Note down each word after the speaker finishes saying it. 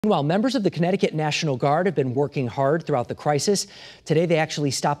Meanwhile, members of the Connecticut National Guard have been working hard throughout the crisis. Today, they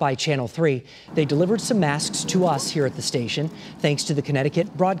actually stopped by Channel 3. They delivered some masks to us here at the station, thanks to the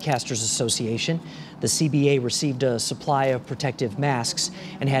Connecticut Broadcasters Association. The CBA received a supply of protective masks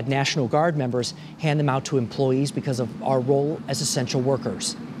and had National Guard members hand them out to employees because of our role as essential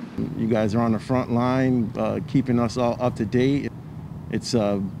workers. You guys are on the front line, keeping us all up to date. It's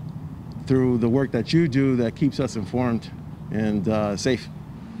through the work that you do that keeps us informed and safe.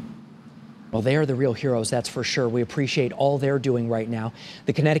 Well, they are the real heroes, that's for sure. We appreciate all they're doing right now.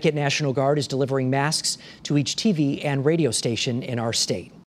 The Connecticut National Guard is delivering masks to each TV and radio station in our state.